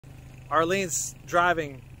Arlene's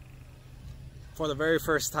driving for the very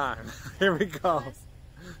first time. Here we go.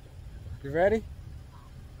 You ready?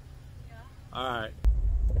 Yeah. Alright.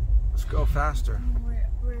 Let's go faster. Where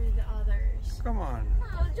are the others? Come on.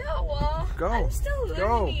 Oh, Joa. Go. I'm still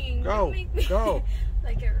learning. Go. Go.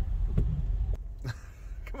 Like a...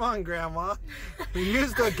 Come on, Grandma. You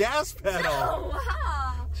used the gas pedal. Oh,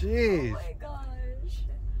 wow. Jeez. Oh my gosh.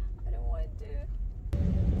 I don't want to.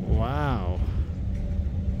 Wow.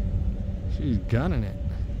 She's gunning it.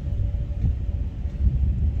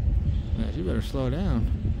 Yeah, she better slow down.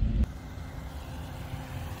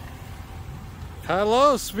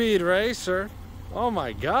 Hello, Speed Racer. Oh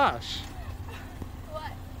my gosh.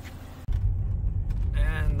 What?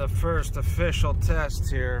 And the first official test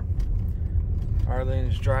here.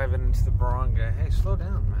 Arlene's driving into the barangay. Hey, slow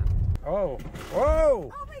down, man. Oh.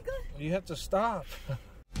 Whoa! Oh my god. You have to stop.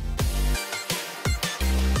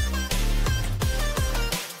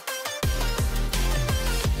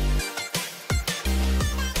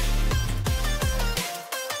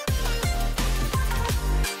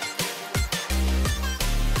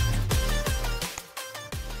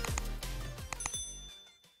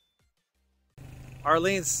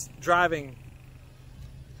 Arlene's driving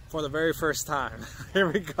for the very first time. Here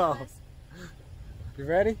we go. You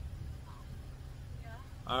ready? Yeah.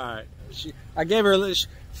 Alright. I gave her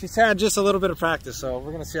she's had just a little bit of practice, so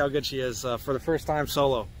we're gonna see how good she is for the first time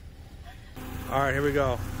solo. Alright, here we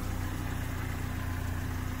go.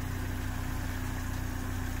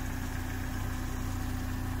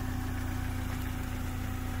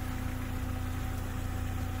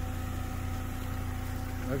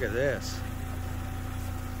 Look at this.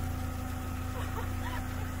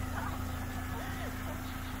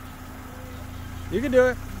 You can do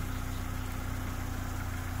it.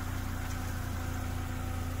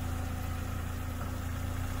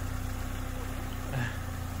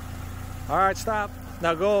 All right, stop.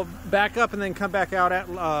 Now go back up and then come back out at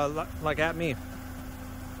like at me.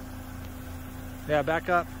 Yeah, back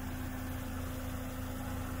up.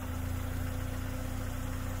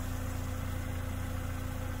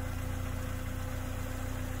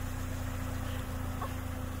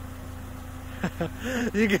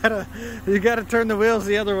 You gotta turn the wheels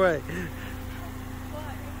the other way.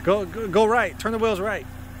 Go right. Turn the wheels right.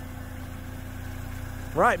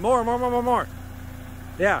 Right. More.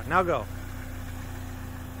 Yeah. Now go.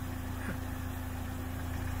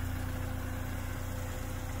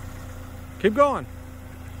 Keep going.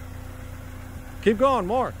 Keep going.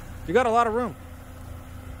 More. You got a lot of room.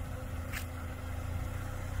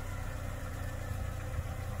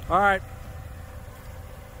 All right.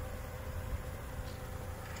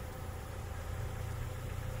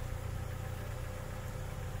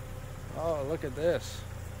 Oh, look at this.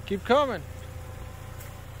 Keep coming.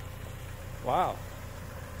 Wow.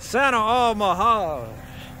 Santa Omaha.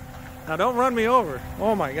 Now don't run me over.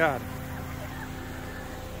 Oh my God.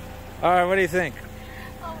 All right, what do you think?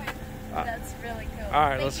 Oh my god, that's really cool. All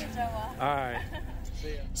right, Thank you, Joa. All right. See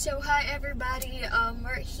ya. So hi everybody,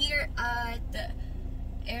 we're here at the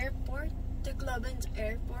airport, the Globans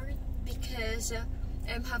airport, because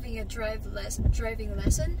I'm having a driving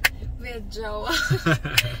lesson with Joa.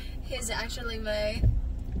 He's actually my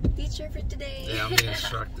teacher for today. Yeah, I'm the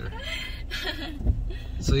instructor.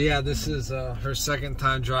 So yeah, this is her second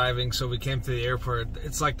time driving, so we came to the airport.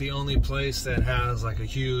 It's like the only place that has like a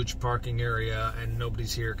huge parking area and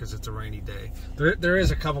nobody's here because it's a rainy day. There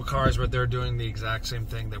is a couple cars, but they're doing the exact same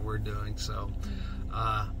thing that we're doing, so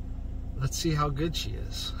let's see how good she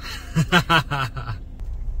is. I'm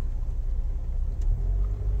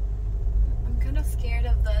kind of scared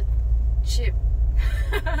of the chip.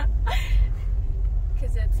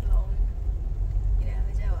 Because it's long. You know,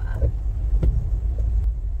 Joa.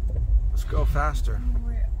 Let's go faster.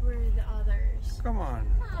 Where are the others? Come on.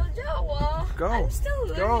 Oh, Joa. Go. I'm still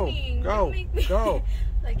learning. Go. Don't make me Go.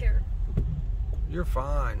 like a... You're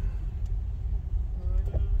fine.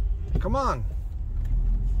 Come on.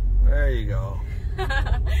 There you go.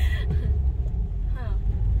 Huh.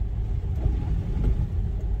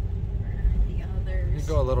 Where are the others? You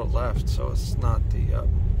go a little left so it's not the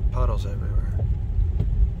puddles everywhere.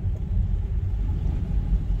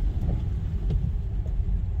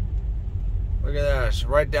 Look at that. It's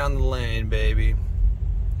right down the lane, baby.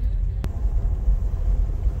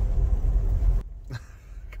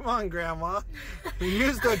 Come on, Grandma. You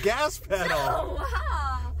used the gas pedal. Oh,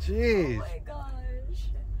 wow. Jeez. Oh my gosh.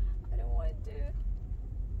 I don't want to.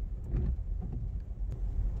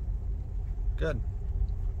 Good.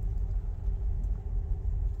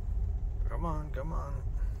 Come on, come on.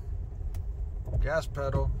 Gas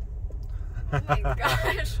pedal. Oh my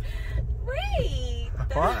gosh. Wait.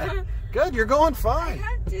 What? Good, you're going I fine.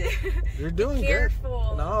 have to. You're doing Be careful.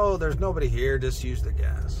 good. No, there's nobody here. Just use the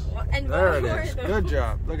gas. And There it one is. more, Good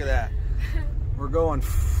job. Look at that. We're going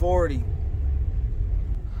 40.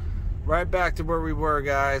 Right back to where we were,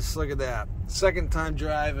 guys. Look at that. Second time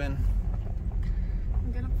driving.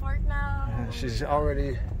 I'm gonna park now. She's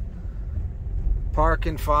already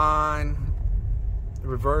parking fine.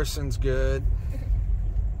 Reversing's good.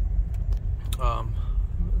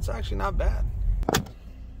 It's actually not bad.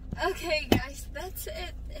 Okay, guys, that's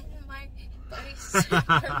it. And my body's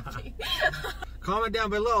hurting. Comment down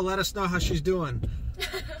below. Let us know how she's doing.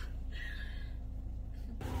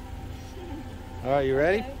 All right, you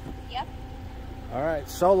ready? Yep. All right,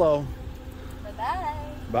 solo. Bye-bye.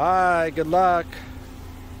 Bye. Good luck.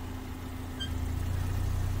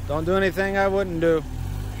 Don't do anything I wouldn't do.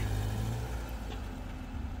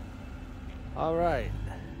 All right.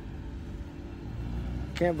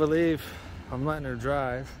 Can't believe I'm letting her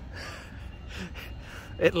drive.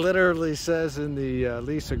 It literally says in the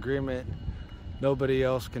lease agreement, nobody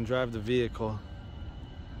else can drive the vehicle.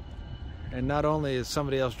 And not only is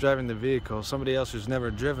somebody else driving the vehicle, somebody else who's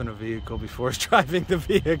never driven a vehicle before is driving the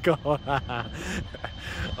vehicle.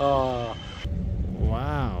 Oh,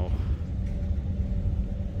 wow.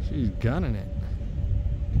 She's gunning it.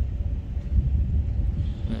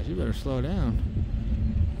 Yeah, she better slow down.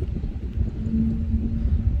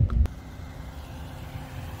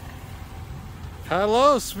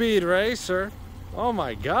 Hello, Speed Racer. Oh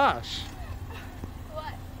my gosh.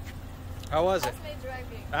 What? How was it? How's my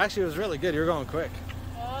driving? Actually, it was really good. You're going quick.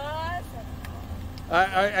 Awesome.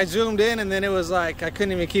 I zoomed in and then it was like I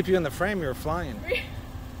couldn't even keep you in the frame. You were flying.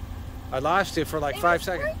 I lost you for like 5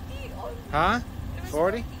 seconds. 40 only. Huh? It was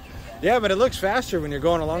 40? Yeah, but it looks faster when you're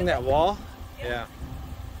going along that wall. Yeah.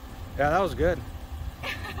 Yeah, that was good.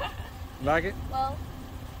 Like it? Well,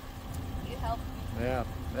 you helped me. Yeah.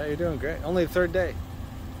 Yeah, you're doing great. Only the third day.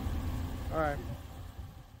 All right.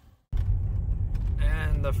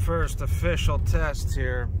 And the first official test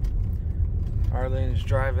here. Arlene's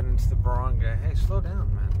driving into the barangay. Hey, slow down,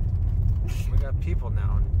 man. We got people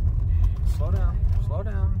now. Slow down. Slow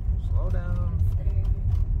down. Slow down.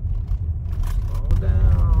 Slow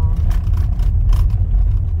down.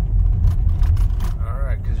 All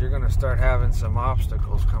right, because you're going to start having some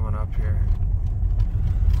obstacles coming up here.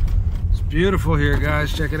 It's beautiful here,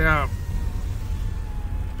 guys. Check it out.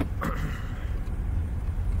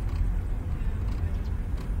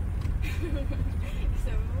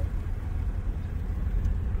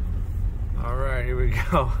 All right, here we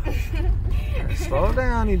go. Slow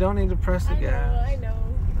down. You don't need to press the gas. I know.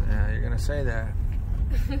 Yeah, you're gonna say that.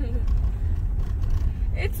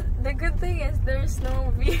 It's the good thing is there's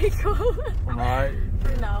no vehicle. All right.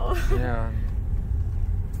 For now. Yeah.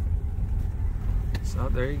 So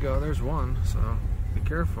there you go. There's one. So be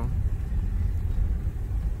careful.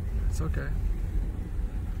 It's okay.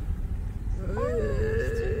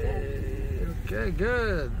 Okay,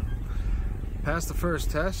 good. Passed the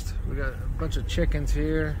first test. We got a bunch of chickens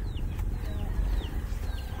here.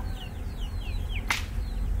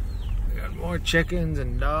 We got more chickens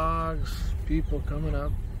and dogs. People coming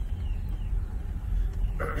up.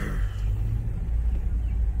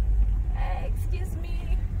 Excuse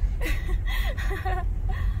me. Okay.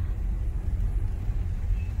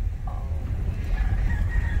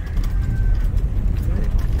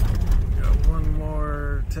 Got one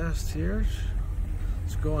more test here.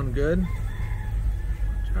 It's going good.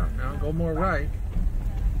 Now go more right.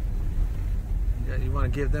 You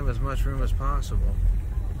want to give them as much room as possible.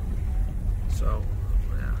 So,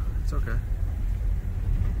 yeah, it's okay.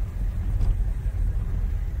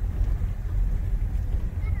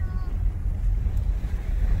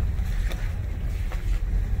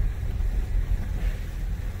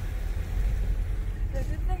 The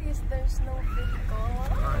good thing is there's no vehicle.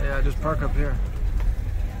 Yeah, just park up here.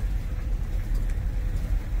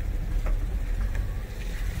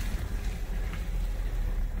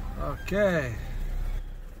 Okay.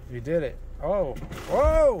 You did it. Oh.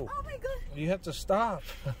 Whoa! Oh my god. You have to stop.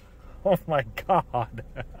 Oh my god.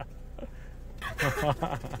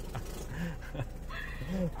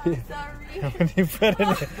 I'm sorry. When you put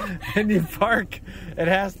it when you park, it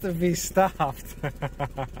has to be stopped.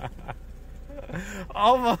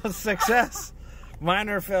 Almost success.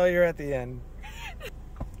 Minor failure at the end.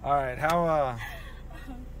 All right, how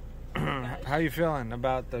you feeling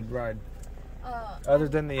about the ride? Other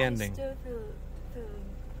than the ending. I still feel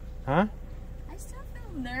Huh? I still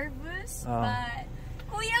feel nervous, Oh. but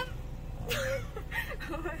Kuya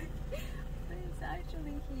is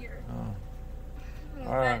actually here. Oh. But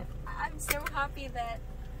Alright. I'm so happy that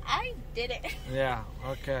I did it. Yeah,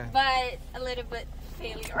 okay. But a little bit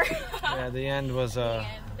failure. Yeah, the end was a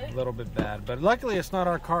little bit bad. But luckily it's not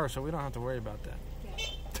our car, so we don't have to worry about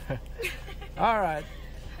that. All right.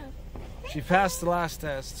 She passed the last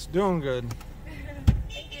test. Doing good.